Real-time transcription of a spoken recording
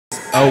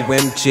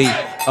OMG,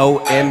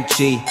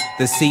 OMG,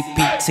 the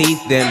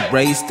CPT then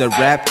raised the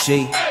rap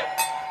G.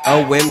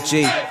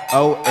 OMG,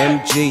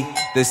 OMG,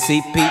 the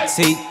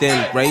CPT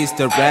then raised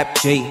the rap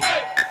G.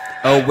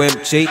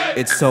 OMG,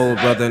 it's Soul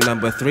Brother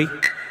number 3.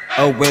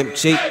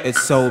 OMG,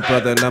 it's Soul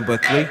Brother number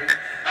 3.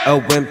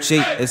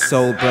 OMG, it's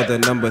Soul Brother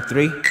number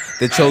 3.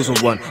 The chosen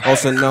one,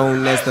 also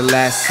known as the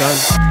last son.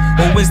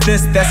 Who is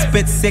this that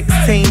spit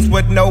 16s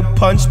with no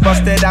punch?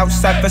 Busted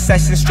outside for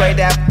session straight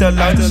after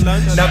lunch.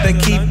 Now they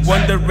keep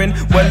wondering,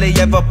 will he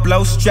ever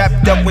blow?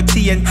 Strapped up with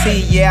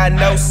TNT, yeah I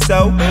know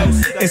so.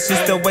 It's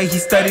just the way he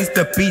studies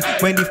the beat.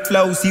 When he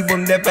flows, he will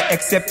never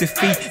accept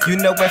defeat. You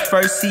know at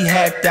first he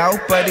had doubt,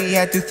 but he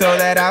had to throw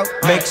that out.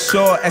 Make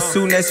sure as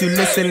soon as you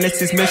listen, it's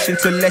his mission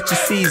to let you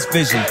see his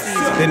vision.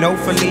 Then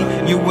hopefully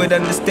you would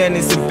understand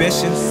his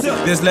ambitions.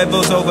 There's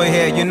levels over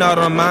here, you're not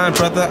on mine,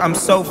 brother. I'm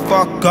so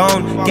far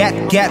gone.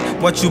 Gat,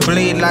 what you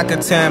bleed like a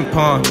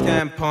tampon.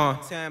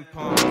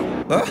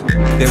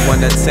 They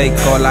wanna take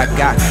all I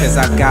got, cause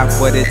I got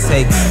what it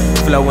takes.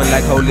 Flowing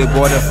like holy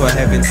water for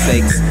heaven's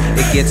sakes.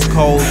 It gets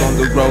cold on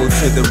the road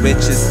to the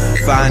riches.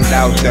 Find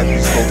out that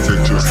these folks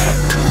are just.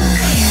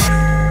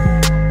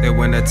 They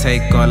wanna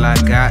take all I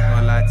got,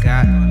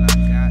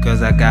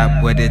 cause I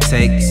got what it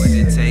takes.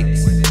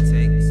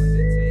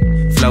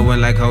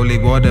 Flowing like holy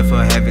water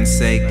for heaven's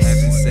sake.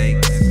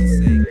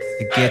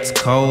 It gets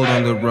cold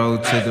on the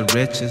road to the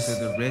riches.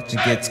 It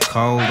gets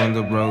cold on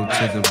the road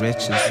to the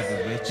riches.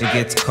 It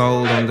gets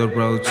cold on the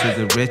road to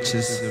the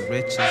riches.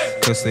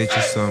 Cause they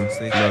just some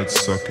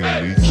blood-sucking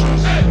leeches.